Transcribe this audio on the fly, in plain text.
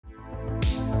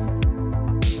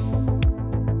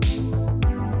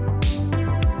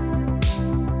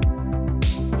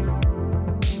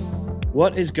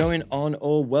What is going on,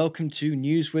 or welcome to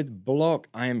News with Block.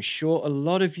 I am sure a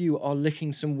lot of you are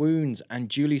licking some wounds, and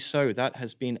duly so. That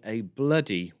has been a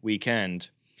bloody weekend.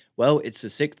 Well, it's the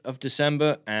 6th of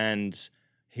December, and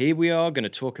here we are going to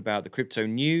talk about the crypto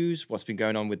news, what's been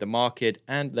going on with the market,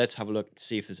 and let's have a look to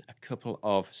see if there's a couple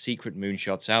of secret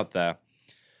moonshots out there.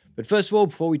 But first of all,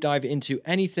 before we dive into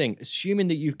anything, assuming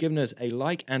that you've given us a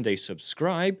like and a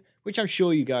subscribe, which I'm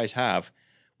sure you guys have,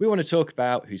 we want to talk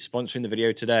about who's sponsoring the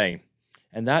video today.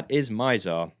 And that is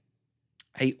Mizar,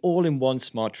 a all-in-one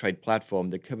smart trade platform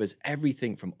that covers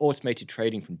everything from automated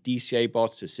trading from DCA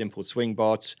bots to simple swing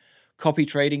bots, copy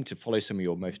trading to follow some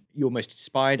of your most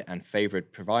inspired and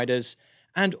favorite providers,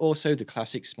 and also the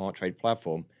classic smart trade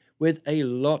platform with a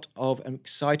lot of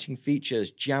exciting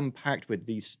features jam-packed with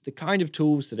the kind of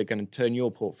tools that are going to turn your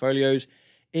portfolios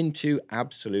into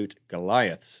absolute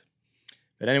Goliaths.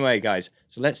 But anyway, guys,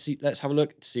 so let's have a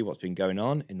look to see what's been going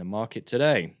on in the market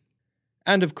today.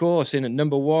 And of course, in at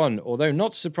number one, although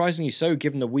not surprisingly so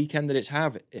given the weekend that it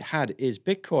had, is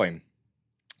Bitcoin,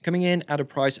 coming in at a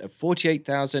price of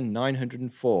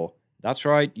 48,904. That's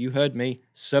right, you heard me,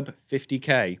 sub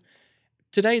 50k.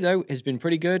 Today, though, has been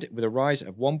pretty good with a rise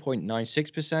of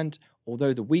 1.96%,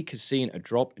 although the week has seen a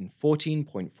drop in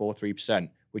 14.43%,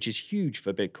 which is huge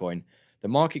for Bitcoin. The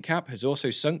market cap has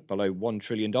also sunk below $1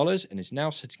 trillion and is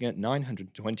now sitting at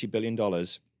 $920 billion.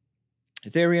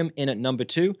 Ethereum in at number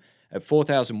two at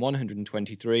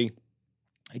 4,123.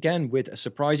 Again, with a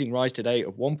surprising rise today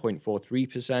of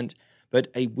 1.43%, but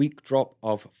a weak drop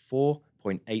of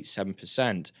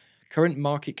 4.87%. Current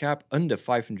market cap under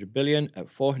 500 billion at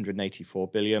 484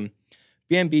 billion.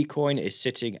 BNB coin is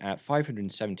sitting at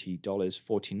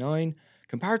 $570.49.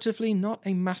 Comparatively, not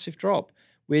a massive drop,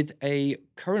 with a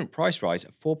current price rise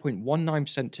of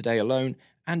 4.19% today alone,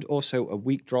 and also a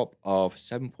weak drop of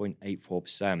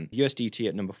 7.84%. USDT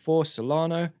at number 4,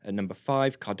 Solana at number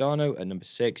 5, Cardano at number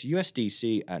 6,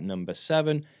 USDC at number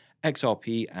 7,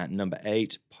 XRP at number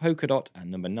 8, Polkadot at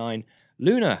number 9.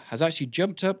 Luna has actually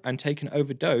jumped up and taken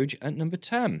over Doge at number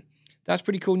 10. That's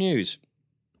pretty cool news.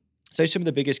 So some of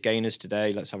the biggest gainers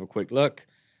today, let's have a quick look.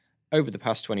 Over the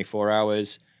past 24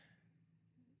 hours,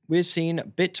 we've seen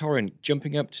BitTorrent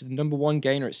jumping up to the number one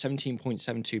gainer at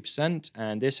 17.72%,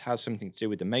 and this has something to do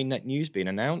with the mainnet news being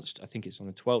announced. I think it's on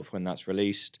the 12th when that's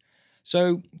released.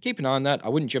 So keep an eye on that. I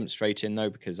wouldn't jump straight in, though,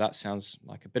 because that sounds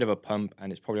like a bit of a pump,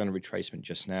 and it's probably on a retracement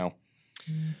just now.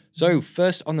 So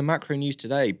first on the macro news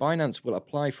today, Binance will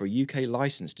apply for a UK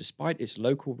license despite its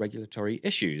local regulatory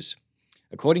issues.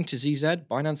 According to ZZ,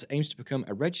 Binance aims to become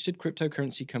a registered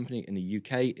cryptocurrency company in the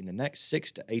UK in the next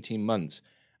 6 to 18 months.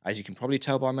 As you can probably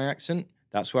tell by my accent,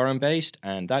 that's where I'm based,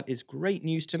 and that is great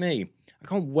news to me. I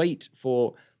can't wait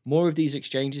for more of these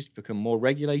exchanges to become more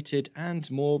regulated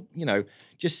and more,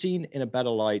 just seen in a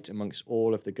better light amongst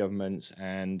all of the governments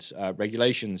and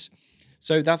regulations.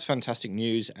 So that's fantastic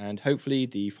news, and hopefully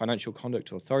the Financial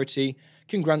Conduct Authority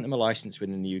can grant them a license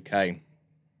within the UK.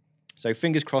 So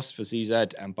fingers crossed for ZZ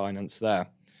and Binance there.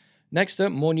 Next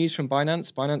up, more news from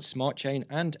Binance. Binance Smart Chain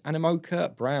and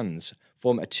Animoca Brands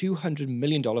form a $200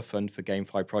 million fund for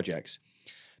GameFi projects.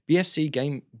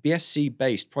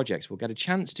 BSC-based projects will get a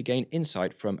chance to gain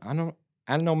insight from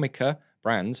Animoca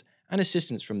Brands and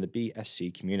assistance from the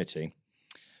BSC community.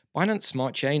 Binance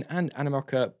Smart Chain and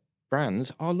Animoca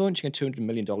Brands are launching a $200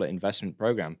 million investment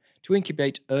program to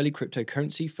incubate early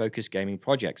cryptocurrency-focused gaming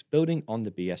projects building on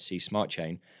the BSC Smart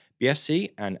Chain.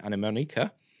 BSC and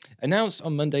Animoca announced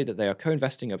on Monday that they are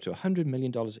co-investing up to $100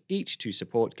 million each to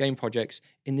support game projects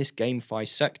in this GameFi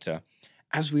sector.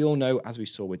 As we all know, as we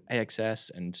saw with AXS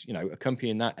and,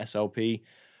 accompanying that SLP,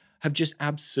 have just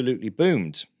absolutely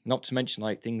boomed. Not to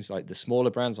mention things like the smaller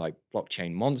brands like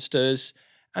Blockchain Monsters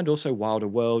and also Wilder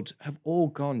World have all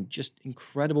gone just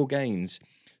incredible gains.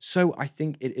 So I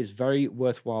think it is very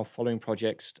worthwhile following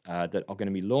projects that are going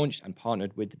to be launched and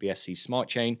partnered with the BSC Smart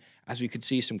Chain, as we could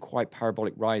see some quite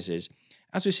parabolic rises,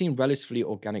 as we've seen relatively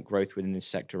organic growth within this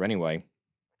sector anyway.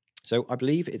 So I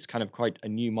believe it's kind of quite a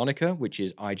new moniker, which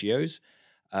is IGOs.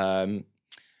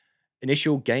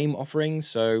 Initial game offerings,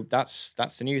 so that's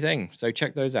the new thing. So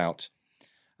check those out.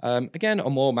 Again,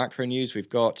 on more macro news, we've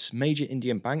got major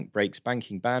Indian bank breaks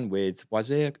banking ban with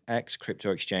Wazir X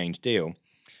crypto exchange deal.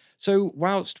 So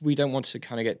whilst we don't want to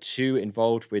kind of get too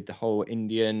involved with the whole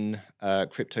Indian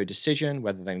crypto decision,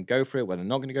 whether they're going to go for it, whether they're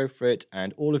not going to go for it,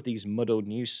 and all of these muddled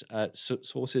news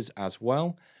sources as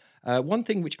well, one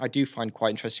thing which I do find quite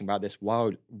interesting about this,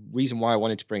 reason why I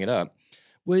wanted to bring it up,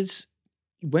 was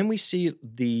when we see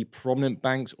the prominent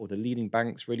banks or the leading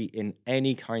banks really in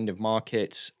any kind of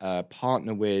market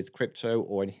partner with crypto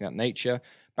or anything of that nature,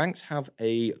 banks have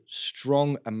a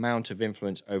strong amount of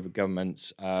influence over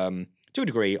governments, to a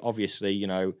degree, obviously,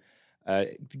 the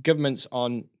governments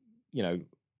on, you know,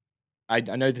 I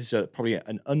know this is probably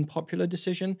an unpopular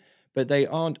decision, but they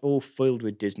aren't all filled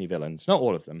with Disney villains. Not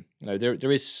all of them.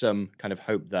 There is some kind of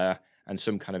hope there and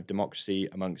some kind of democracy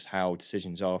amongst how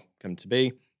decisions are come to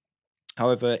be.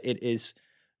 However, it is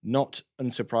not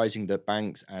unsurprising that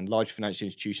banks and large financial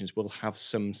institutions will have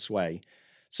some sway.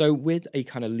 So, with a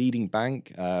kind of leading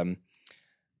bank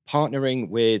partnering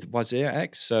with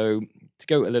WazirX, so to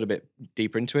go a little bit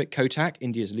deeper into it, Kotak,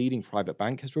 India's leading private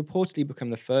bank, has reportedly become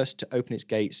the first to open its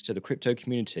gates to the crypto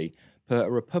community per a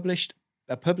report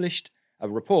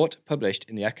published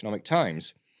in the Economic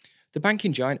Times. The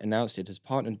banking giant announced it has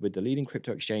partnered with the leading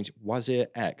crypto exchange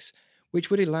WazirX, which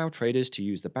would allow traders to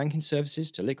use the banking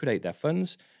services to liquidate their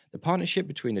funds. The partnership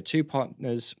between the two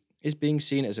partners is being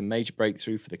seen as a major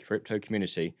breakthrough for the crypto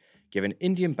community, given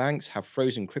Indian banks have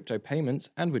frozen crypto payments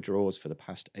and withdrawals for the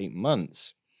past 8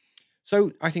 months.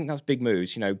 So I think that's big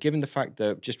moves. Given the fact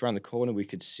that just around the corner we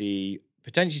could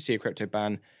potentially see a crypto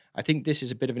ban, I think this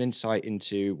is a bit of an insight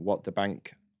into what the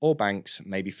bank or banks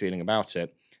may be feeling about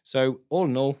it. So all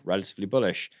in all, relatively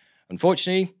bullish.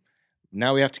 Unfortunately,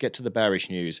 now we have to get to the bearish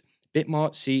news.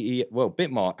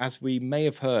 Bitmart, as we may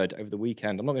have heard over the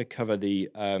weekend, I'm not going to cover the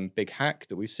big hack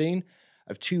that we've seen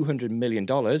of $200 million,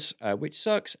 which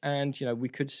sucks. And, we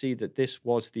could see that this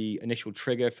was the initial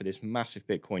trigger for this massive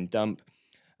Bitcoin dump.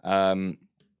 Um,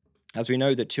 as we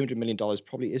know that $200 million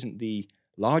probably isn't the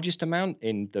largest amount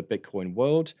in the Bitcoin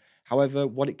world. However,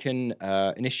 what it can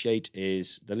initiate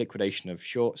is the liquidation of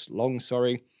longs,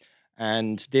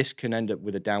 and this can end up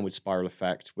with a downward spiral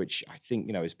effect, which I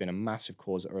think, has been a massive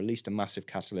cause or at least a massive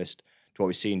catalyst to what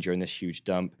we've seen during this huge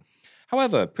dump.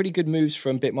 However, pretty good moves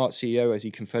from Bitmart CEO as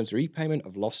he confirms the repayment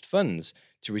of lost funds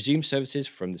to resume services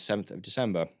from the 7th of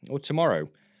December, or tomorrow.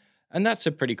 And that's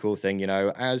a pretty cool thing,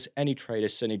 as any trader,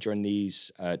 certainly during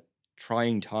these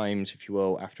trying times, if you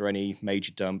will, after any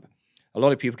major dump, a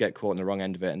lot of people get caught on the wrong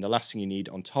end of it. And the last thing you need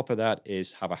on top of that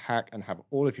is have a hack and have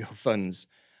all of your funds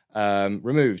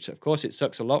removed. Of course, it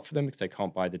sucks a lot for them because they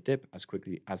can't buy the dip as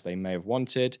quickly as they may have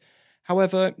wanted.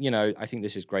 However, I think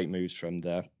this is great moves from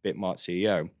the Bitmart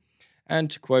CEO.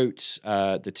 And to quote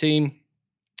the team,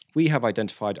 we have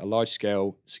identified a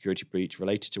large-scale security breach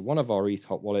related to one of our ETH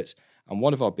hot wallets and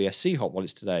one of our BSC hot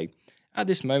wallets today. At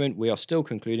this moment, we are still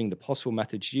concluding the possible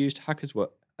methods used. Hackers were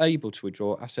able to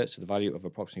withdraw assets to the value of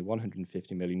approximately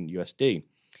 150 million USD.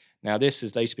 Now, this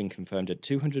has later been confirmed at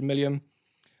 200 million,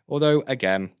 although,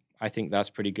 again, I think that's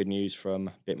pretty good news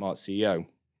from Bitmart CEO.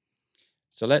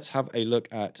 So let's have a look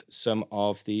at some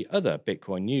of the other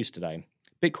Bitcoin news today.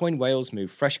 Bitcoin whales move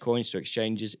fresh coins to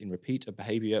exchanges in repeat of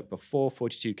behavior before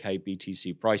 42K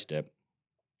BTC price dip.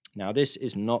 Now, this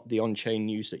is not the on-chain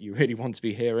news that you really want to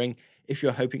be hearing if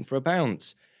you're hoping for a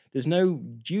bounce.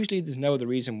 Usually there's no other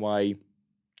reason why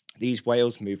these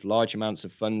whales move large amounts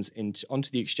of funds onto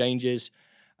the exchanges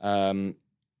other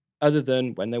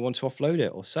than when they want to offload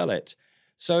it or sell it.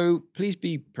 So please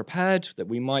be prepared that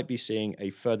we might be seeing a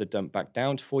further dump back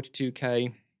down to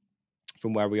 42K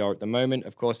from where we are at the moment.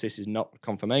 Of course, this is not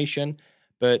confirmation,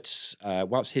 but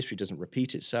whilst history doesn't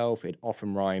repeat itself, it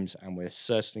often rhymes, and we're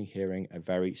certainly hearing a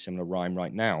very similar rhyme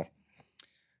right now.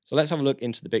 So let's have a look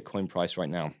into the Bitcoin price right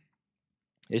now.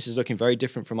 This is looking very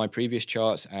different from my previous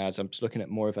charts, as I'm just looking at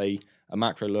more of a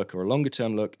macro look or a longer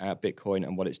term look at Bitcoin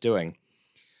and what it's doing.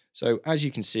 So as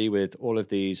you can see with all of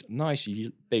these nice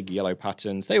big yellow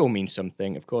patterns, they all mean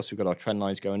something. Of course, we've got our trend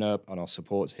lines going up and our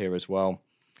supports here as well.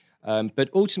 But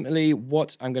ultimately,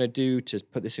 what I'm going to do to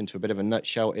put this into a bit of a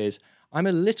nutshell is I'm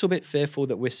a little bit fearful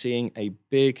that we're seeing a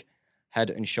big head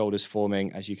and shoulders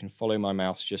forming, as you can follow my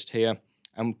mouse just here.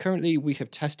 And currently, we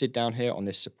have tested down here on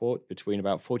this support between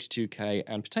about 42K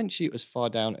and potentially as far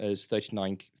down as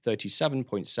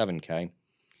 37.7K.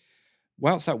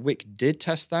 Whilst that wick did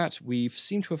test that, we've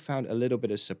seemed to have found a little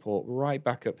bit of support right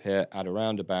back up here at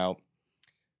around about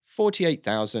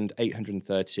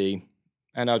 48,830,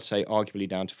 and I'd say arguably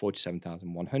down to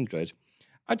 47,100.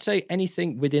 I'd say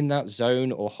anything within that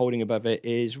zone or holding above it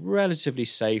is relatively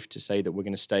safe to say that we're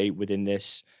going to stay within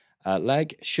this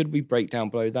leg. Should we break down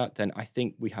below that, then I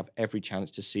think we have every chance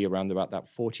to see around about that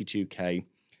 42K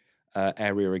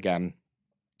area again.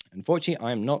 Unfortunately,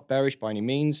 I am not bearish by any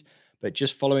means, but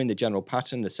just following the general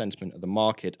pattern, the sentiment of the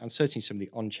market, and certainly some of the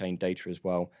on-chain data as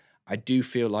well, I do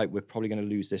feel like we're probably going to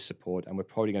lose this support and we're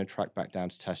probably going to track back down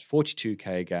to test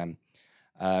 42K again.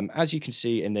 As you can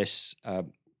see in this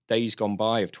days gone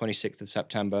by of 26th of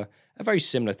September, a very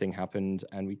similar thing happened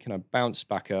and we kind of bounced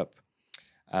back up.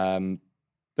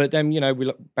 But then,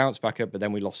 we bounced back up, but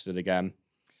then we lost it again.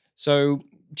 So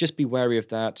just be wary of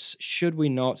that. Should we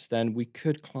not, then we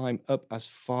could climb up as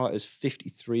far as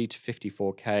 53 to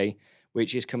 54K,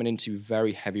 which is coming into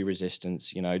very heavy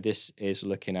resistance. This is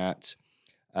looking at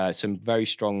some very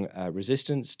strong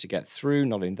resistance to get through.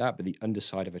 Not only that, but the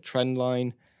underside of a trend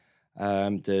line.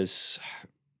 There's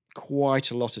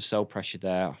quite a lot of sell pressure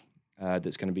there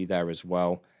that's going to be there as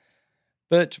well.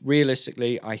 But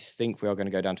realistically, I think we are going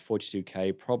to go down to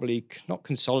 42K, probably not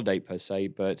consolidate per se,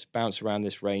 but bounce around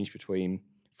this range between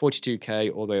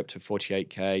 42K all the way up to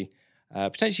 48K,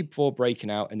 potentially before breaking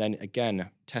out and then again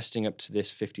testing up to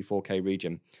this 54K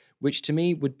region, which to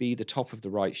me would be the top of the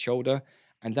right shoulder.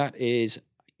 And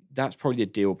that's probably a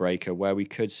deal breaker where we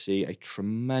could see a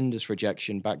tremendous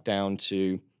rejection back down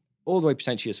to all the way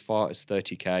potentially as far as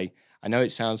 30K. I know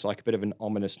it sounds like a bit of an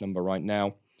ominous number right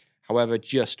now. However,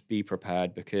 just be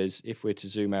prepared because if we're to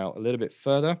zoom out a little bit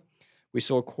further, we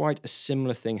saw quite a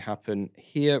similar thing happen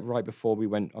here right before we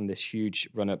went on this huge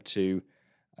run up to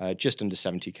just under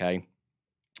 70K,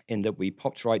 in that we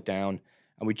popped right down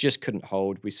and we just couldn't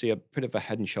hold. We see a bit of a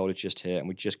head and shoulders just here, and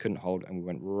we just couldn't hold, and we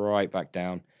went right back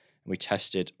down and we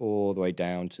tested all the way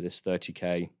down to this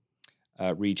 30K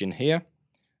region here,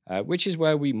 which is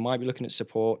where we might be looking at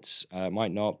supports,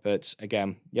 might not. But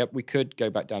again, yep, we could go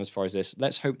back down as far as this.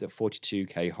 Let's hope that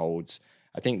 42K holds.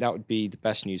 I think that would be the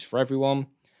best news for everyone.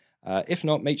 If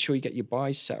not, make sure you get your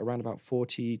buys set around about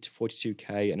 40 to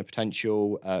 42K and a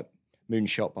potential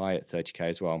moonshot buy at 30K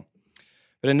as well.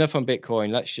 But enough on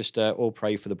Bitcoin. Let's just all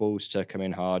pray for the bulls to come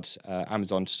in hard,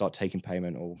 Amazon to start taking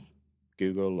payment, or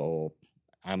Google, or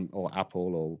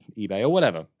Apple, or eBay, or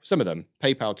whatever. Some of them,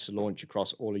 PayPal to launch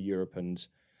across all of Europe and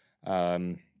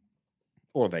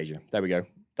all of Asia. There we go.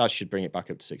 That should bring it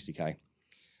back up to 60K.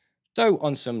 So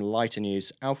on some lighter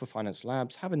news, Alpha Finance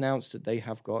Labs have announced that they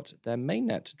have got their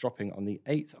mainnet dropping on the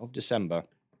 8th of December.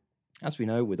 As we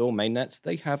know, with all mainnets,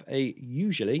 they have a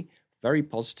usually very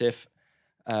positive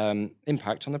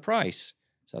impact on the price.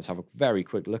 So let's have a very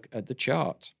quick look at the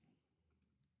chart.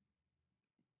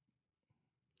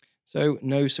 So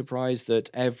no surprise that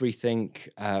everything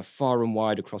far and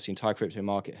wide across the entire crypto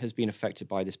market has been affected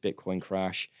by this Bitcoin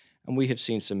crash, and we have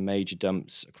seen some major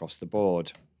dumps across the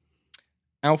board.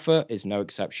 Alpha is no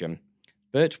exception,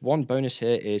 but one bonus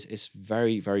here is it's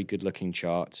very, very good looking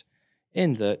chart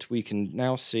in that we can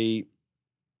now see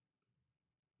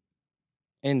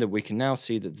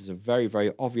that there's a very,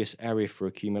 very obvious area for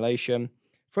accumulation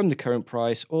from the current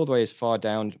price all the way as far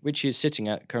down, which is sitting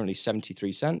at currently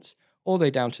 73 cents, all the way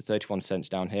down to 31 cents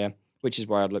down here, which is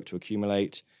where I'd look to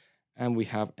accumulate. And we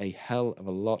have a hell of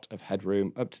a lot of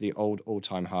headroom up to the old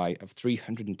all-time high of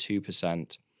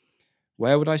 302%.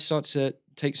 Where would I start to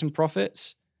take some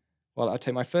profits? Well, I'll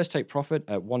take my first take profit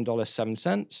at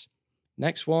 $1.07.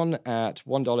 Next one at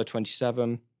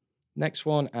 $1.27. Next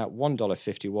one at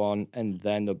 $1.51. And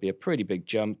then there'll be a pretty big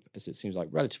jump, as it seems like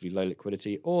relatively low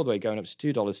liquidity, all the way going up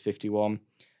to $2.51.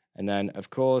 And then, of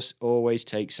course, always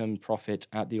take some profit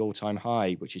at the all-time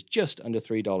high, which is just under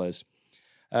 $3.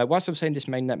 Whilst I'm saying this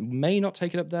mainnet may not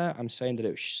take it up there, I'm saying that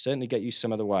it should certainly get you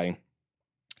some other way.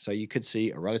 So you could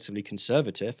see a relatively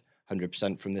conservative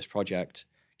 100% from this project.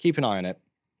 Keep an eye on it.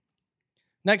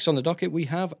 Next on the docket, we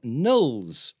have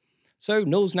Nulls. So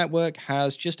Nulls Network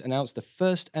has just announced the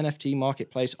first NFT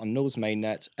marketplace on Nulls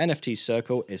mainnet. NFT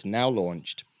Circle is now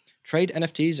launched. Trade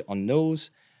NFTs on Nulls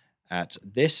at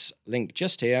this link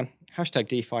just here. Hashtag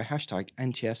DeFi, hashtag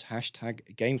NTS,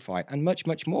 hashtag GameFi, and much,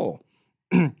 much more.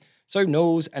 So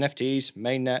Nulls, NFTs,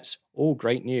 mainnets, all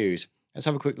great news. Let's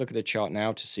have a quick look at the chart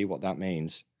now to see what that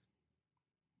means.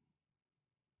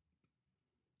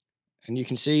 And you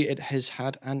can see it has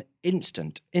had an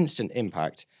instant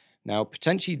impact. Now,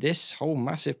 potentially this whole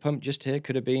massive pump just here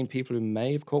could have been people who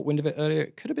may have caught wind of it earlier.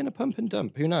 It could have been a pump and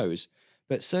dump, who knows?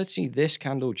 But certainly this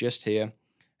candle just here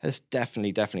has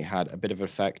definitely had a bit of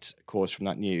effect caused from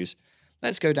that news.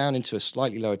 Let's go down into a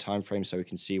slightly lower time frame so we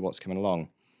can see what's coming along.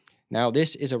 Now,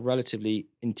 this is a relatively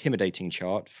intimidating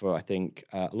chart for, I think,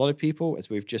 a lot of people, as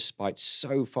we've just spiked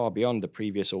so far beyond the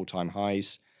previous all-time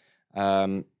highs.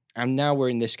 And now we're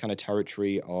in this kind of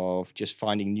territory of just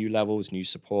finding new levels, new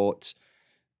support.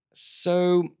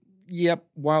 So, yep,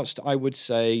 whilst I would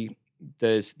say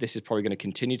this is probably going to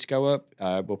continue to go up,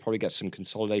 we'll probably get some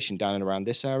consolidation down and around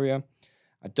this area.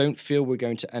 I don't feel we're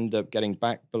going to end up getting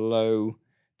back below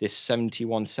this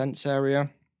 71 cents area.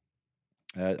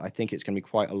 I think it's going to be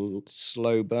quite a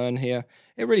slow burn here.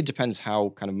 It really depends how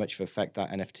kind of much of effect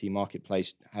that NFT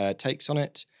marketplace takes on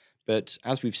it. But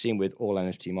as we've seen with all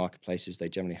NFT marketplaces, they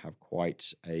generally have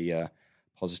quite a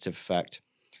positive effect.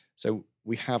 So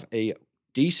we have a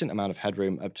decent amount of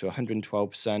headroom up to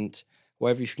 112%.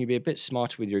 However, if you can be a bit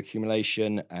smarter with your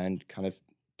accumulation and kind of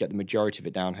get the majority of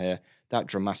it down here, that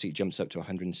dramatically jumps up to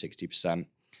 160%.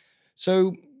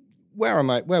 So where am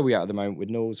I? Where are we at the moment with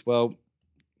Knowles? Well,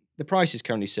 the price is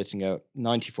currently sitting at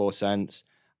 94 cents.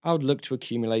 I would look to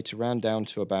accumulate around down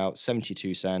to about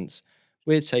 72 cents.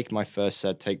 We're taking my first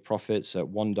said take profits at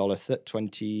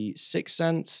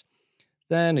 $1.26.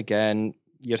 Then again,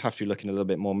 you'd have to be looking a little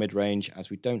bit more mid-range as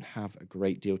we don't have a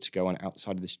great deal to go on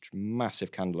outside of this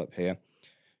massive candle up here.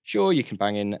 Sure, you can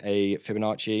bang in a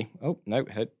Fibonacci. Oh, no,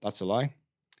 that's a lie.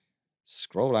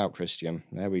 Scroll out, Christian.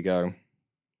 There we go.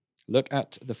 Look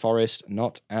at the forest,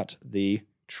 not at the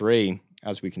tree,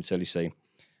 as we can clearly see.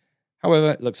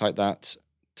 However, it looks like that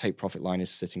take profit line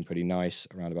is sitting pretty nice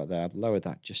around about there. I've lowered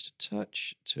that just a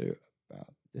touch to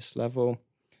about this level.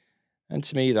 And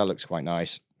to me, that looks quite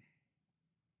nice.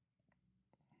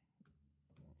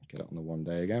 Get it on the 1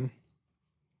 day again.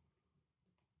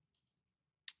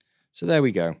 So there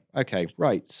we go. Okay,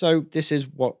 right. So this is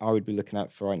what I would be looking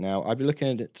at for right now. I'd be looking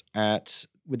at it at,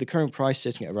 with the current price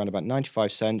sitting at around about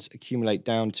 95 cents, accumulate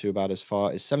down to about as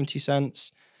far as 70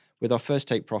 cents, with our first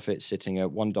take profit sitting at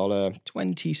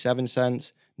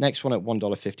 $1.27, next one at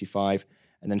 $1.55,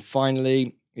 and then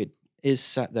finally it is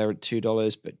sat there at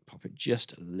 $2, but pop it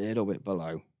just a little bit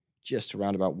below, just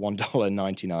around about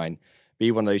 $1.99.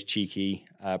 Be one of those cheeky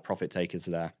profit takers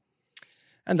there.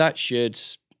 And that should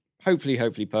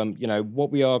hopefully pump. You know,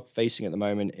 what we are facing at the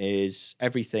moment is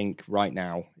everything right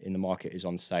now in the market is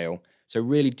on sale. So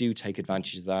really do take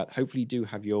advantage of that. Hopefully you do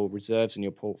have your reserves and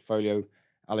your portfolio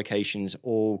allocations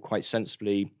all quite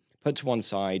sensibly put to one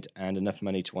side and enough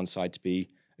money to one side to be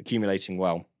accumulating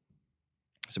well.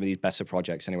 Some of these better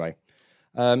projects anyway.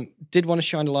 Did want to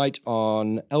shine a light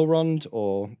on Elrond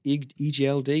or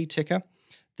EGLD ticker.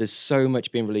 There's so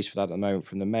much being released for that at the moment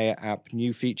from the Maya app,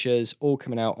 new features, all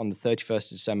coming out on the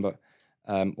 31st of December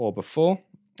or before.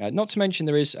 Not to mention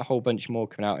there is a whole bunch more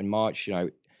coming out in March. You know,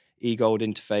 eGold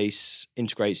interface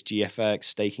integrates GFX,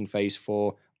 staking phase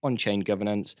 4, on-chain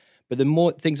governance. But the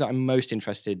more things that I'm most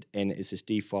interested in is this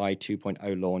DeFi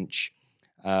 2.0 launch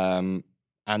and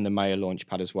the Maya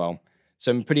launchpad as well.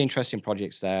 Some pretty interesting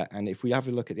projects there. And if we have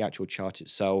a look at the actual chart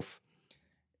itself,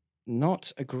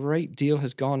 not a great deal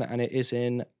has gone, and it is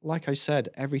in, like I said,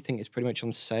 everything is pretty much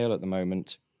on sale at the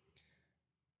moment.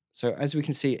 So as we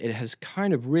can see, it has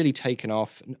kind of really taken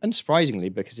off,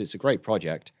 unsurprisingly, because it's a great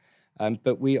project.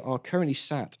 But we are currently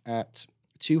sat at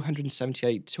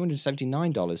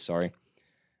 $279, sorry.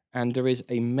 And there is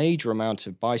a major amount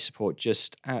of buy support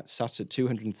just sat at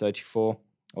 234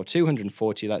 or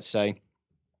 240, let's say.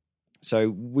 So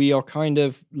we are kind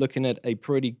of looking at a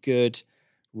pretty good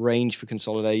range for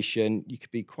consolidation. You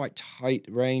could be quite tight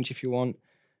range if you want,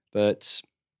 but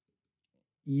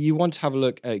you want to have a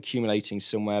look at accumulating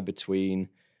somewhere between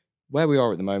where we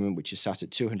are at the moment, which is sat at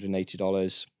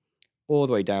 $280, all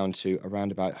the way down to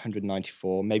around about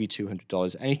 $194, maybe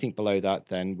 $200. Anything below that,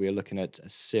 then we're looking at a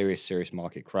serious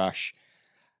market crash.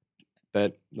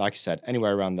 But like I said,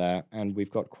 anywhere around there, and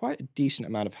we've got quite a decent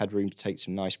amount of headroom to take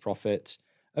some nice profits,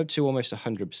 up to almost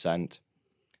 100%.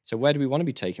 So where do we want to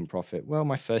be taking profit? Well,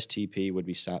 my first TP would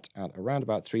be sat at around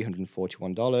about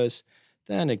 $341,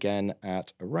 then again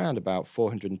at around about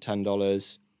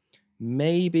 $410,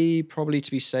 maybe probably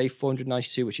to be safe,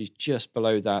 $492, which is just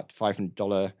below that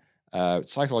 $500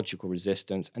 psychological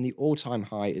resistance, and the all-time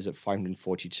high is at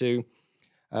 $542.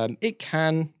 It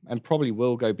can and probably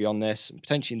will go beyond this,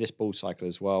 potentially in this bull cycle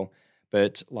as well.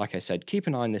 But like I said, keep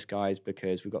an eye on this, guys,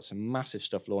 because we've got some massive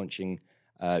stuff launching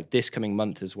this coming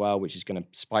month as well, which is going to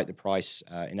spike the price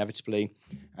inevitably,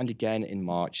 and again in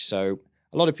March. So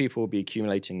a lot of people will be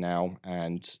accumulating now,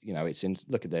 and you know, it's in.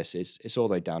 Look at this; it's all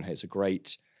the way down here. It's a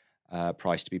great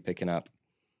price to be picking up.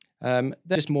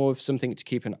 There's more of something to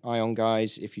keep an eye on,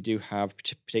 guys. If you do have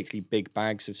particularly big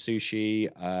bags of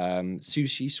sushi,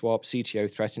 Sushi Swap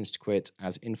CTO threatens to quit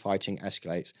as infighting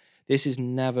escalates. This is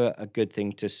never a good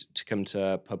thing to come to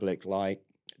the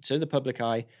public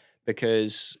eye,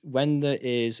 because when there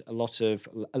is a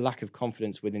lack of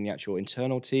confidence within the actual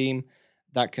internal team,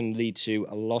 that can lead to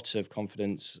a lot of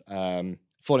confidence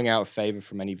falling out of favor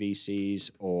from many VCs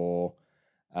or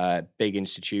big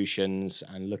institutions,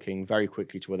 and looking very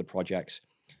quickly to other projects.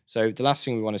 So the last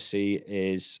thing we want to see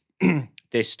is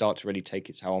this start to really take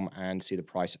its helm and see the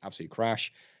price absolutely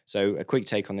crash. So a quick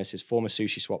take on this is former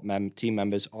Sushi Swap team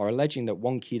members are alleging that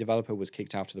one key developer was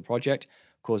kicked out of the project,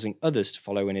 causing others to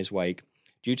follow in his wake.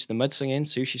 Due to the mudslinging,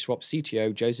 Sushi Swap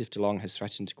CTO Joseph DeLong has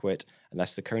threatened to quit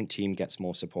unless the current team gets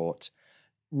more support.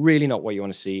 Really not what you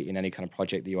want to see in any kind of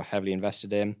project that you're heavily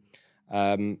invested in.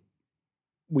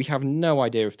 We have no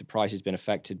idea if the price has been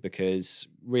affected, because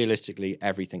realistically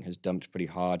everything has dumped pretty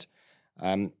hard.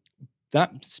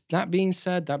 That being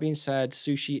said,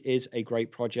 Sushi is a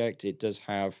great project. It does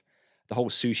have the whole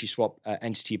Sushi Swap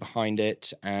entity behind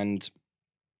it, and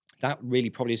that really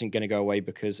probably isn't going to go away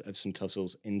because of some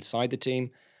tussles inside the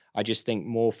team. I just think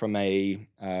more from a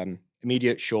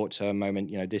immediate short term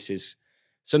moment. This is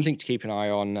something to keep an eye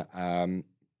on,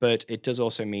 but it does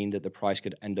also mean that the price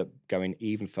could end up going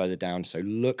even further down. So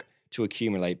look to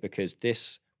accumulate because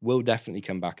this will definitely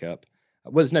come back up.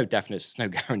 Well, there's no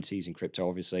guarantees in crypto,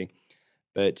 obviously,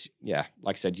 but yeah,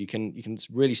 like I said, you can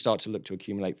really start to look to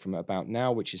accumulate from about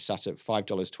now, which is sat at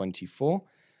 $5.24,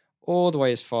 all the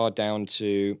way as far down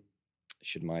to,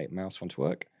 should my mouse want to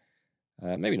work?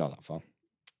 Maybe not that far.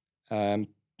 Um,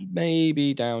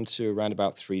 Maybe down to around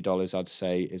about $3, I'd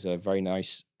say, is a very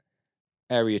nice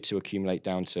area to accumulate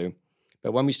down to.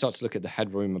 But when we start to look at the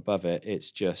headroom above it,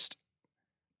 it's just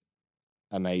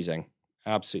amazing.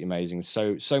 Absolutely amazing.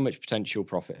 So much potential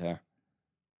profit here.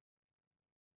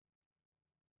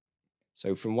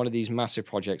 So from one of these massive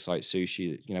projects like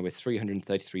Sushi, we're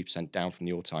 333% down from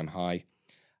the all-time high.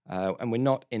 And we're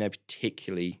not in a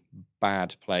particularly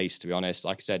bad place, to be honest.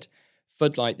 Like I said,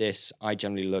 FUD like this, I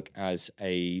generally look as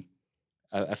a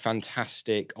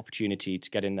fantastic opportunity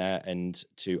to get in there and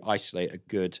to isolate a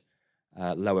good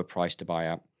lower price to buy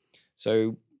at.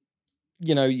 So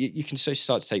you can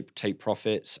start to take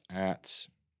profits at.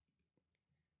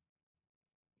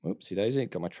 Oopsie daisy,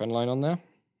 got my trend line on there.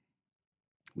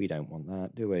 We don't want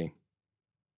that, do we?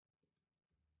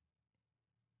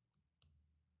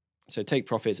 So take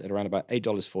profits at around about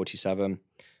 $8.47,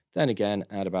 then again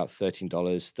at about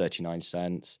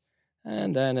 $13.39,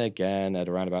 and then again at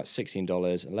around about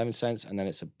 $16.11, and then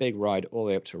it's a big ride all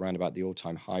the way up to around about the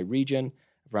all-time high region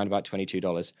of around about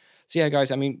 $22. So yeah,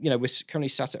 guys, I mean, we're currently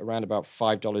sat at around about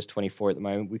 $5.24 at the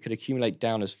moment. We could accumulate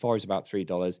down as far as about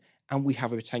 $3, and we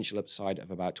have a potential upside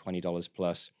of about $20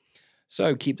 plus.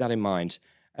 So keep that in mind.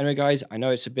 Anyway, guys, I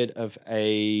know it's a bit of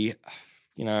a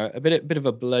bit of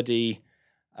a bloody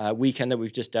weekend that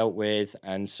we've just dealt with,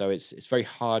 and so it's very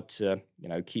hard to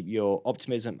keep your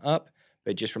optimism up.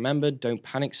 But just remember, don't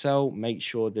panic sell. Make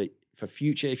sure that for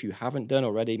future, if you haven't done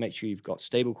already, make sure you've got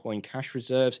stablecoin cash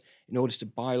reserves in order to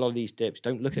buy a lot of these dips.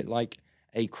 Don't look at it like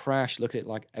a crash. Look at it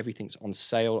like everything's on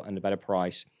sale and a better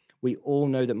price. We all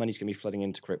know that money's going to be flooding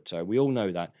into crypto. We all know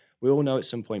that. We all know at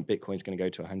some point Bitcoin's going to go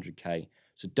to 100K.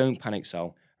 So don't panic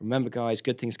sell. Remember, guys,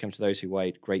 good things come to those who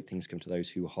wait. Great things come to those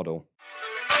who hodl.